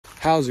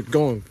How's it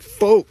going,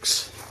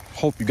 folks?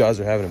 Hope you guys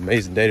are having an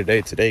amazing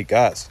day today,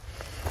 guys.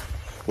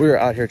 We're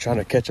out here trying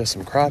to catch us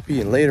some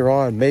crappie and later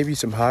on maybe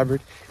some hybrid.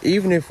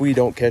 Even if we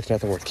don't catch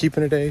nothing worth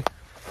keeping today,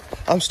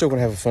 I'm still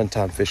gonna have a fun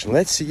time fishing.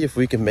 Let's see if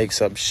we can make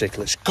something shake.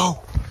 Let's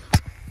go.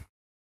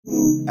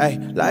 Hey,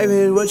 life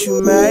is what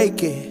you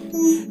make it.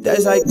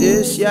 Days like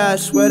this, yeah, I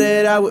swear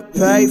that I would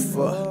pay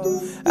for.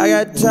 I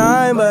got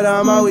time, but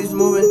I'm always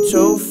moving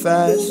too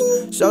fast.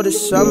 So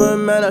this summer,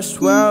 man, I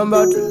swear I'm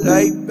about to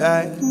lay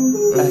back.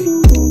 Hey,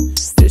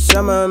 this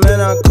summer,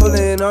 man, I'm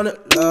cooling on the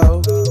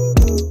low.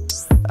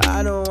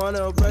 I don't want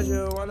no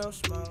pressure, want no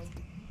smoke.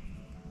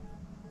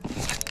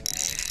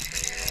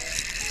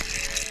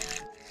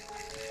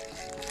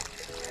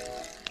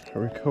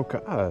 Here we go,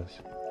 guys.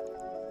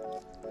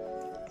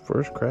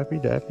 First crappie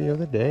dappy of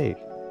the day.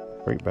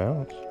 Great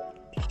bounce.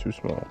 Just too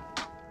small.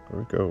 Here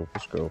we go.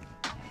 Let's go.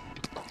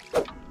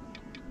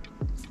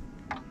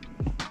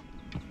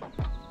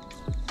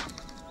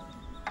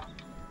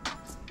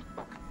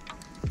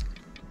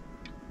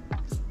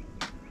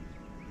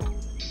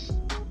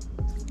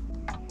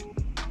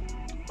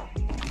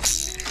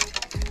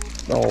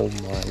 Oh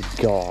my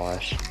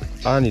gosh.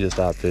 I need to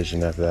stop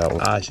fishing after that one.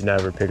 I should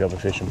never pick up a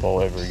fishing pole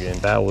ever again.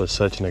 That was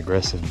such an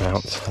aggressive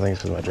bounce. I think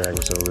it's because my drag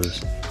was so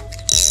loose.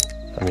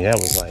 I mean, that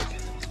was like,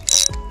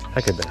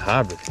 that could have been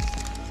hybrid.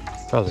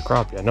 If that was a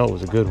crappie, I know it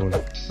was a good one.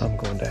 I'm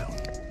going down.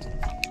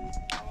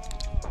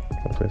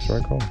 Okay,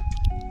 strike home.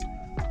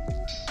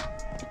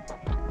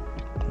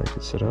 Make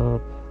it sit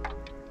up.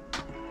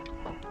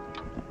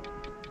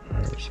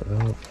 Alright, set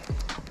up.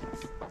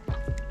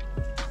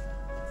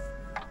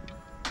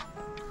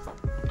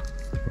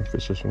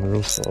 Fish this one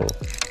real slow.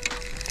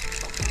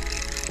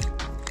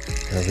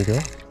 There we go.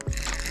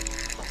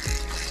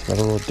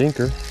 Another little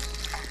dinker.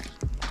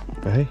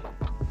 But hey,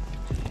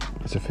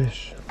 it's a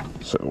fish.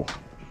 So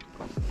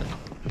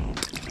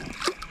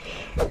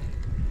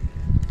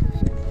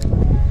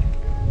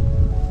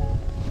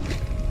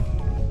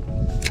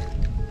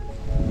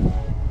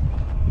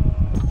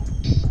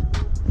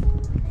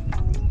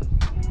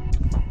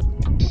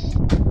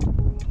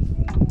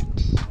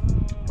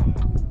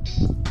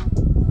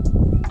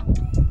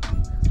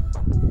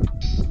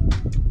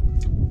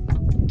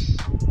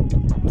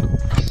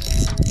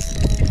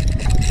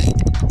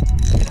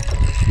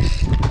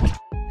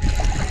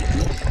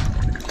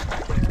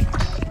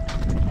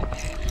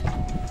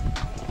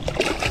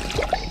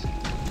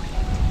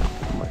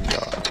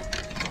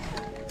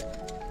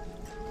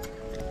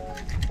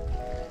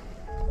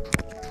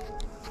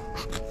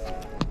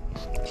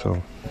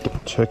So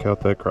check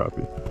out that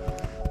crappie.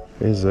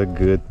 It's a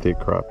good thick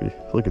crappie.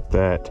 Look at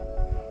that.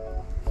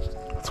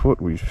 That's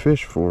what we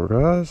fish for,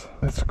 guys.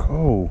 Let's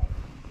go.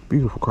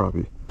 Beautiful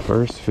crappie.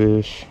 First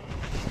fish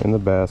in the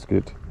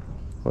basket.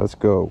 Let's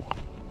go.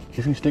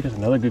 If you stick us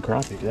another good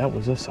crappie, that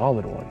was a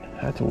solid one.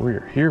 That's what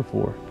we're here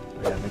for.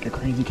 We gotta make a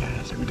crazy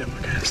cast every time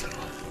we cast off.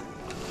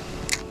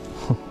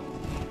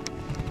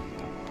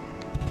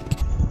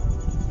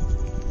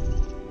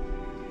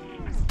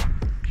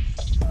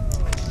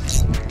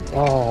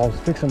 Oh, I was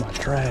fixing my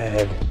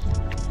drag.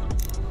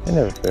 It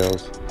never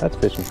fails. That's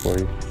fishing for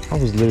you. I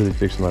was literally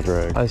fixing my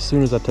drag. As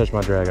soon as I touch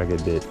my drag, I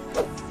get bit.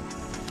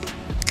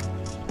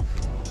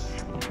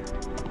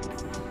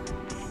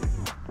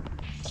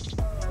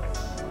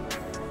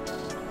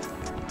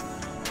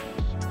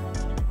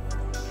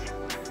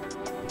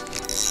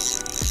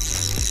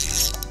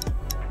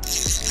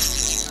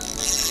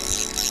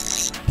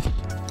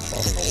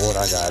 I don't know what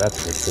I got.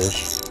 That's a good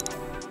fish.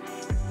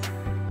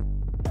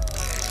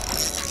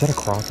 Is that a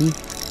crappie?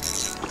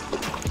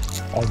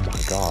 Oh my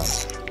gosh.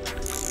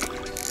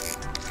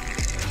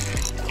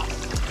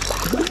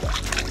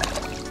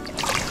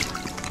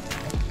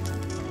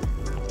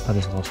 I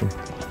just lost him,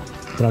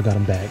 but I got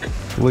him back.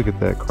 Look at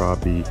that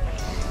crappie.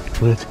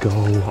 Let's go.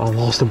 I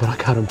lost him, but I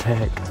got him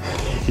back.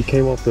 He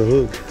came off the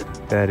hook.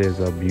 That is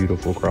a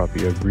beautiful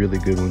crappie, a really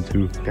good one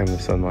too. In the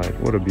sunlight.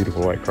 What a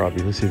beautiful white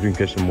crappie. Let's see if we can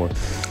catch some more.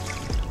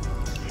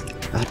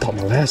 I thought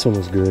my last one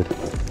was good.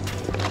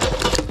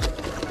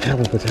 I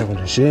won't put that one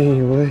to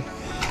shame, boy.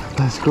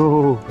 Let's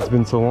go. It's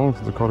been so long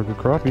since I caught a good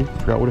crappie.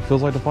 Forgot what it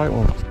feels like to fight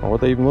one, or what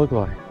they even look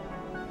like.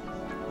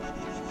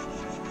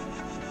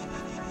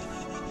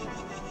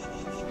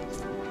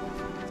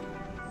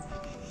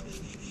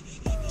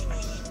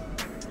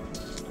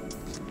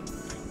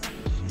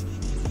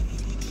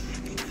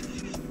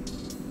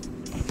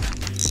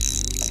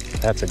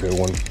 That's a good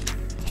one.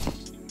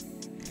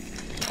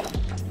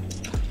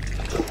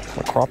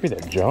 A crappie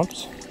that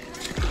jumps.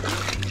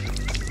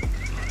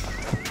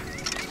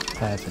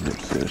 That's a good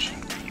fish.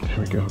 There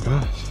we go,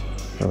 guys.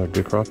 Another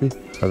good crappie.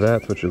 Now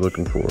that's what you're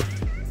looking for.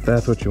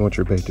 That's what you want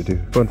your bait to do.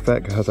 Fun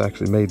fact, guys, I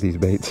actually made these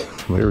baits.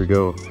 Here we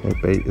go.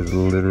 That bait is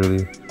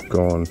literally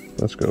gone.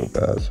 Let's go,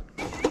 guys.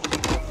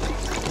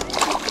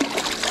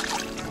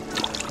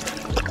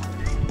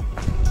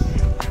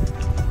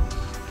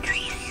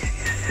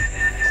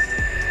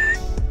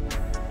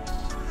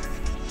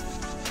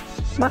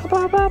 Type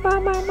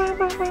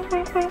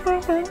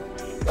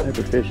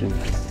of fishing.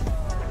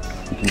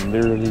 You can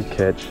literally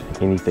catch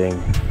anything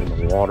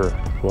in the water.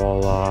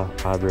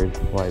 Walleye, hybrid,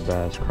 white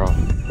bass,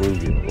 crappie,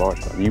 bluegill,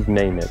 largemouth, you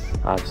name it.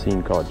 I've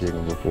seen caught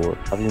jigging before.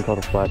 I've even caught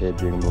a flathead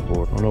jigging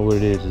before. I don't know what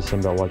it is, it's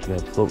something about watching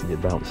that float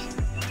get bounced.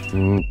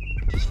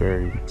 Just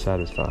very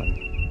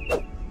satisfying.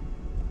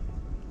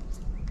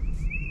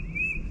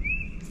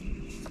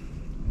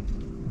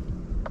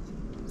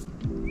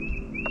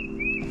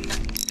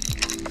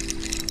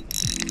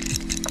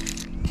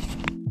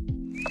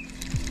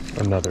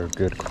 Another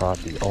good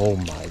crappie. Oh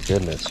my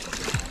goodness.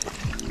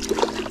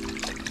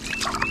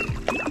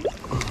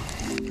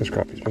 This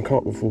crappie's been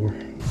caught before.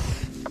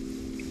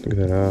 Look at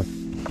that eye.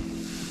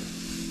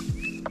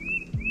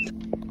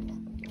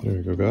 There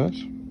we go,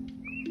 guys.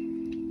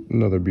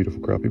 Another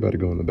beautiful crappie about to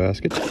go in the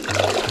basket.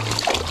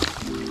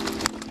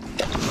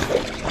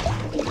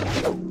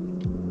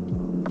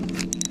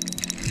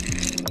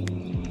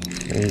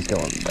 And he's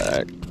going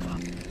back.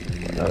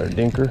 Another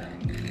dinker.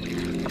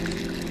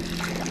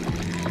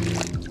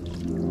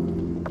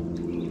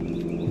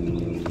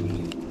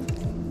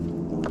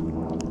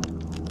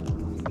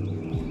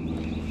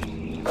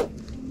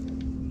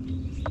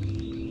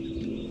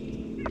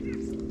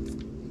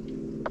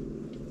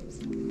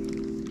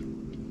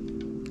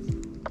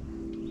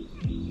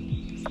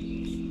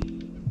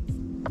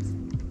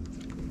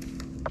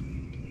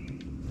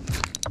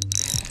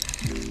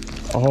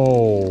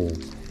 Oh,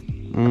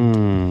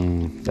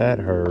 that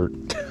hurt.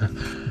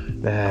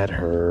 That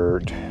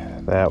hurt.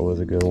 That was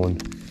a good one.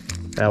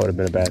 That would have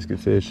been a basket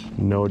fish,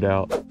 no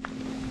doubt.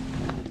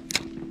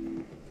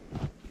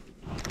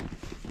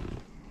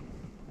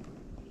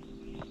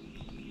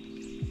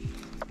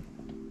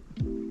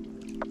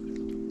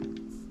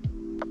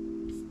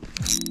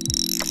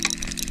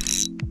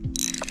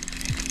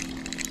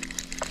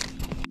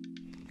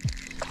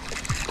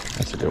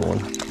 That's a good one.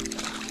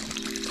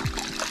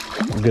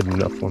 A good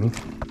enough one.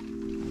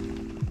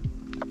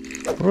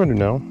 What we're gonna do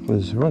now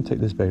is we're gonna take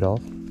this bait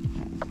off.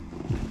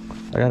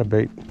 I got a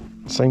bait,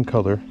 same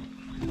color,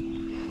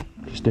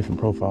 just different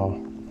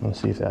profile.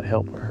 Let's see if that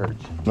helps or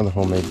hurts. Another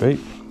homemade bait,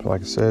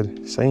 like I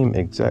said, same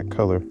exact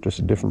color, just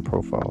a different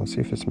profile. Let's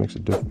see if this makes a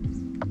difference.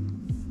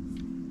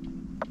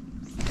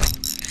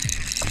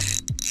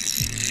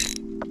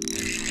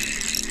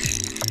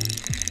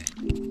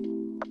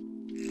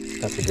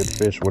 That's a good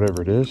fish,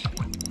 whatever it is.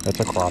 That's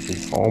a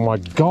crappie. Oh my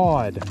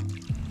God.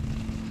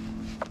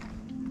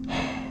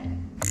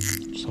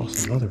 Just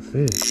lost another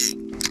fish.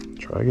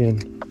 Try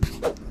again.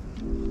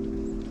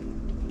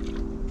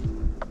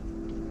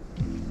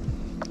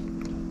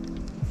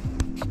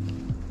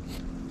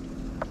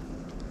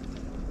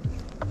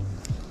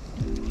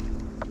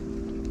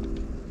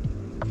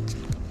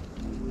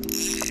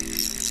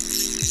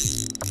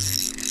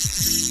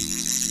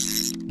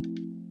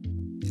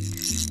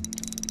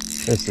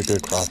 It's a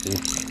good crappie.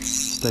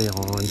 Stay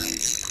on.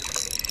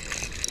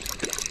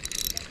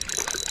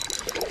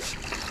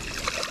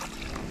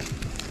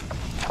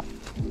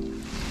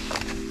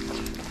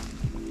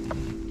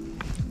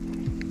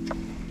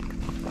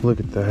 Look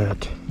at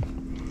that.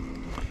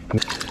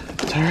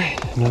 It's all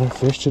right. Another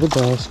fish to the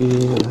basket.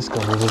 Let's go.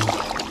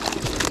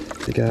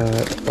 We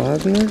got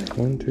 5 in there.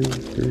 1, 2,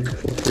 3,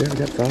 4. Yeah, we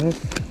got 5.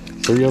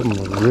 3 of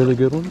them are really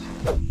good ones.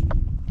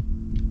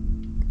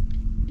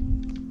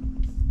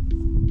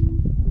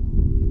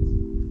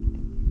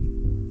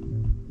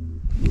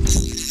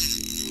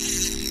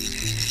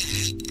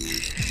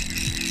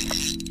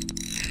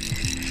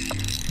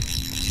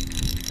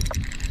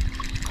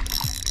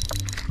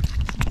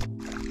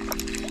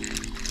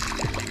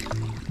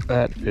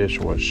 That fish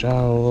was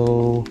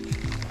shallow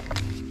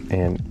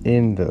and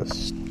in the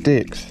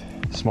sticks.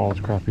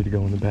 Smallest crappie to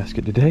go in the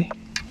basket today.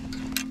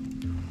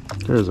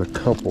 There's a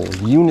couple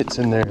units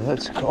in there.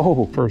 Let's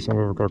go. First time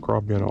I've ever got a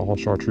crappie on an all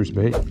chartreuse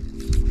bait.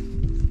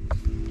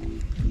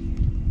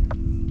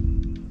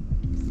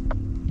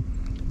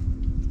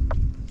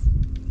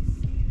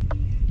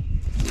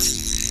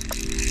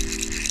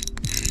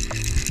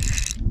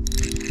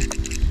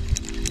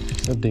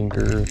 A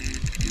dinker.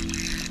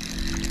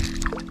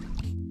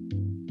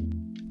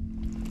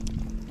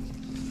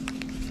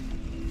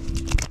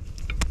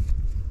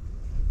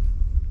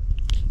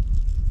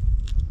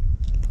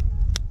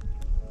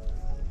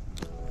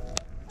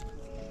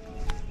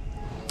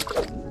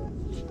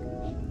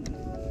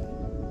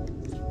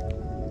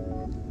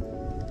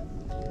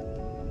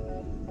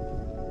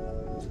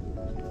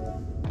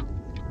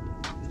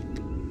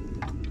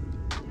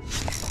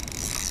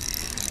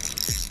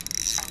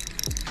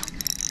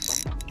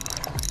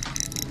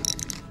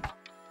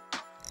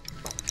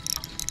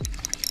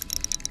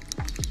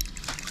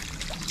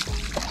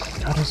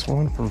 Got us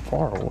one from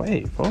far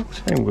away,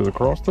 folks. He was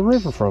across the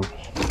river from us.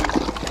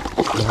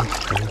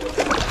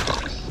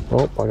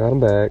 Oh, I got him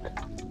back.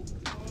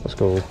 Let's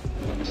go.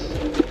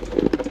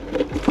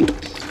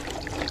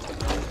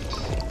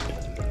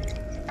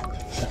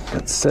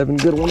 Got 7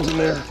 good ones in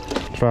there.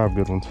 5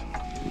 good ones.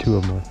 2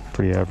 of them are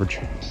pretty average.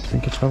 I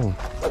think it's home.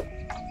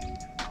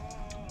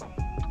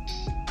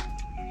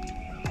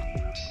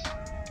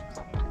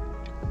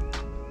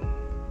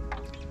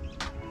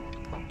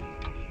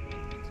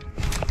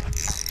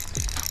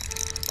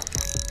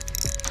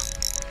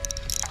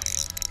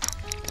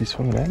 he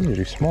swimming at me or is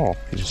he small?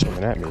 He's just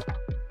swimming at me.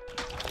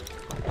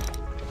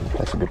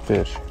 That's a good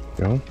fish.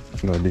 You know,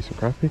 another decent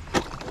crappie.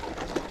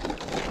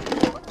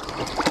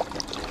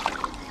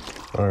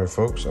 Alright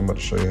folks, I'm about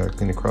to show you how to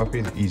clean a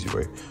crappie the easy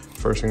way.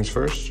 First things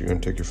first, you're gonna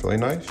take your fillet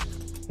knife.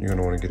 You're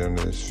gonna wanna get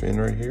under this fin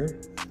right here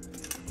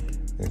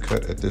and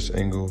cut at this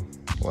angle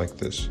like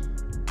this.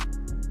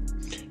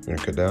 You're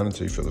gonna cut down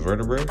until you feel the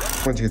vertebrae.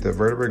 Once you get that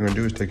vertebrae, what you're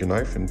gonna do is take your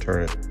knife and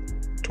turn it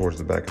towards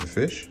the back of the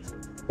fish.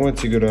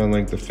 Once you go down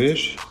like the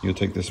fish, you'll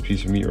take this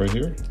piece of meat right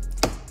here,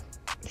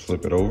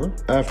 flip it over.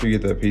 After you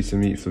get that piece of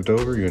meat flipped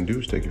over, you're gonna do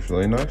is take your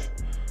fillet knife,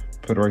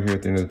 put it right here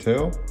at the end of the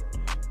tail,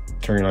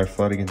 turn your knife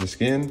flat against the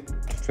skin,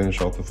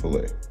 finish off the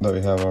fillet. Now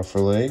we have our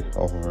fillet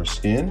off of our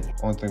skin.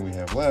 Only thing we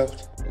have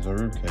left is our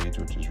rib cage,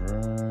 which is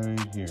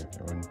right here.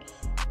 And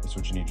that's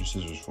what you need your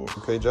scissors for.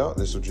 Rib cage out,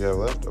 this is what you have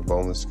left, a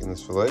boneless,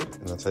 skinless fillet,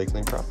 and that's how you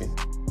clean crappie.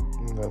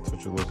 And that's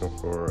what you're looking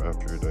for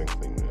after you're done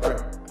cleaning it. All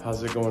right,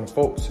 how's it going,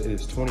 folks? It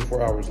is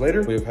 24 hours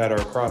later. We've had our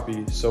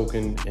crappie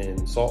soaking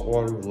in salt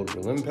water with a little bit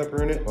of lemon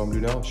pepper in it. What I'm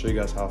gonna do now, I'll show you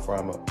guys how I fry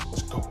them up.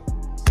 Let's go.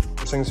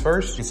 First things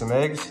first, get some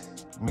eggs,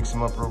 mix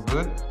them up real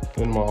good.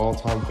 Then my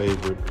all-time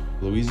favorite,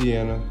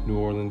 Louisiana, New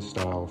Orleans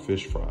style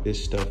fish fry.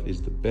 This stuff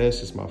is the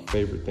best. It's my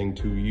favorite thing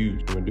to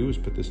use. What I'm gonna do is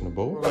put this in a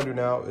bowl. What I'm gonna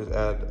do now is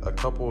add a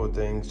couple of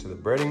things to the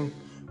breading.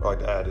 What I like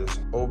to add is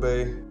Old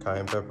Bay,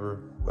 cayenne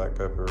pepper, black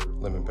pepper,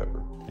 lemon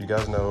pepper. You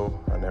guys know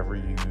I never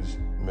use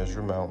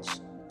measured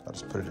amounts. I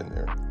just put it in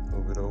there. A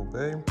little bit of Old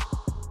Bay,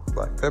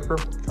 black pepper,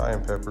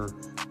 cayenne pepper.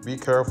 Be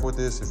careful with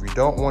this. If you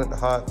don't want it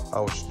hot, I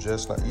would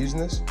suggest not using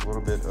this. A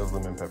little bit of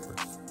lemon pepper.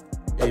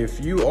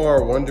 If you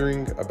are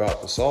wondering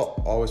about the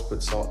salt, always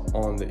put salt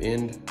on the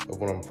end of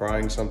when I'm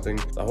frying something.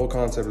 The whole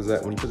concept is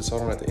that when you put the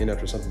salt on at the end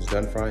after something's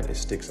done frying, it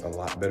sticks a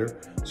lot better.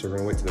 So we're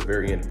gonna wait to the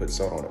very end to put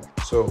salt on it.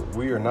 So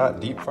we are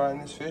not deep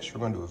frying this fish. We're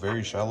gonna do a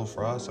very shallow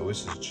fry. So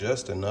this is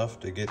just enough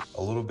to get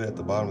a little bit at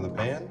the bottom of the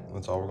pan.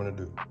 That's all we're gonna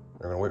do.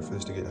 We're gonna wait for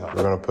this to get hot.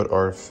 We're gonna put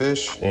our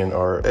fish in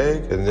our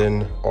egg and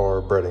then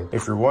our breading.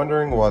 If you're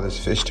wondering why this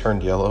fish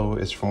turned yellow,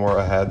 it's from where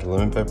I had the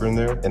lemon pepper in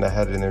there and I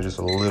had it in there just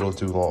a little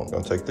too long. I'm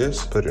gonna take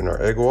this, put it in our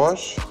egg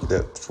wash, get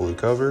that fully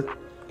covered,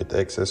 get the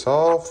excess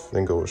off,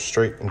 then go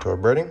straight into our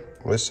breading.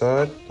 This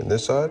side and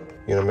this side.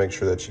 You're gonna make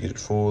sure that you get it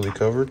fully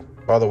covered.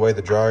 By the way,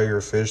 the drier your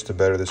fish, the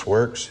better this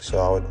works. So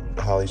I would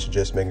highly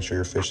suggest making sure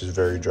your fish is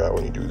very dry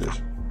when you do this.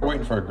 We're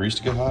waiting for our grease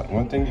to get hot.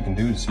 One thing you can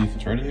do to see if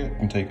it's ready yet, you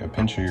can take a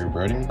pinch of your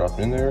breading, drop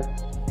it in there.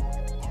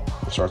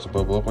 It starts to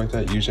bubble up like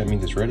that. Usually that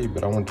means it's ready,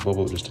 but I want it to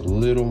bubble just a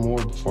little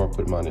more before I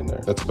put mine in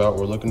there. That's about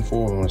what we're looking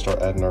for. We want to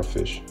start adding our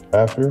fish.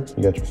 After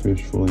you got your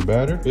fish fully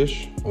battered,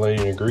 fish, lay it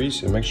in your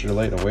grease and make sure to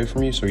lay it away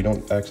from you so you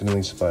don't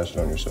accidentally splash it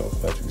on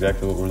yourself. That's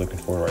exactly what we're looking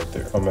for right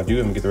there. What I'm gonna do,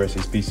 I'm gonna get the rest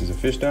of these pieces of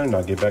fish done and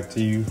I'll get back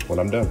to you when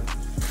I'm done.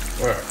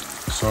 All right,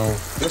 so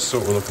this is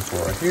what we're looking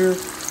for right here.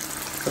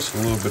 Just a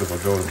little bit of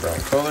a golden brown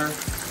color.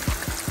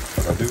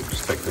 What I'll do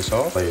is take this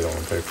off, lay it on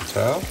a paper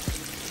towel,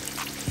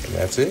 and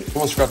that's it.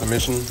 Once you've got the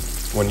mission,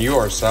 when you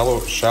are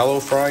shallow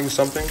frying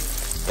something,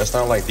 that's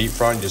not like deep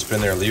frying, just put it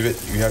in there and leave it.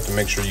 You have to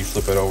make sure you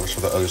flip it over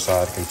so the other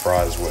side can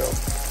fry as well.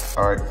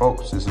 All right,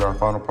 folks, this is our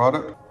final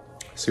product.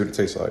 See what it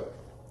tastes like.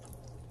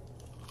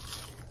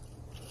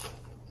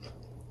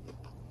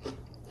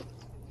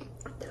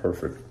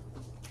 Perfect.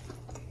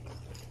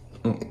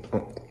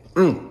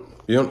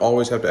 You don't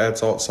always have to add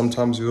salt.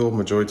 Sometimes you will,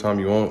 majority of the time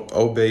you won't.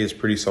 Old Bay is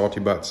pretty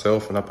salty by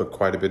itself and I put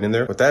quite a bit in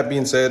there. With that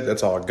being said,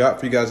 that's all I got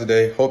for you guys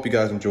today. Hope you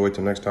guys enjoyed.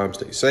 Till next time,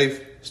 stay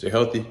safe, stay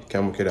healthy,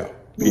 Camel Kid out.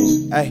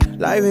 Peace. Hey,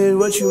 life is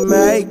what you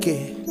make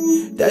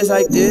it. Days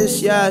like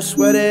this, yeah, I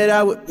swear that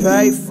I would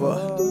pay for.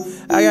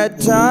 I got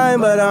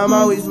time, but I'm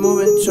always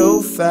moving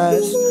too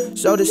fast.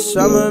 So this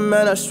summer,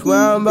 man, I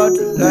swear I'm about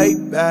to lay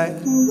back.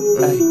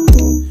 Hey,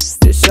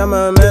 this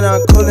summer, man,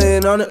 I'm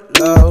cooling on the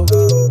low.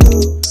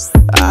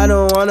 I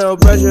don't want no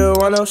pressure,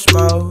 want no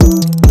smoke.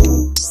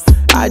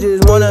 I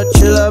just wanna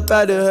chill up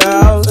at the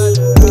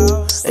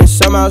house and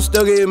somehow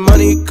still get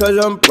money cause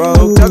I'm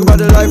broke. Talk about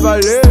the life I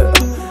live.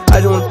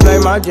 I just wanna play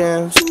my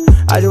jams.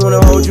 I just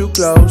wanna hold you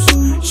close.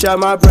 Shout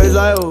my praise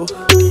like ooh.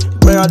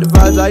 Bring out the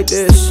vibes like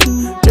this.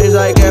 Days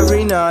like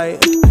every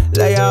night.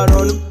 Lay out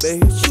on the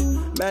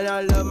beach. Man,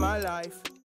 I love my life.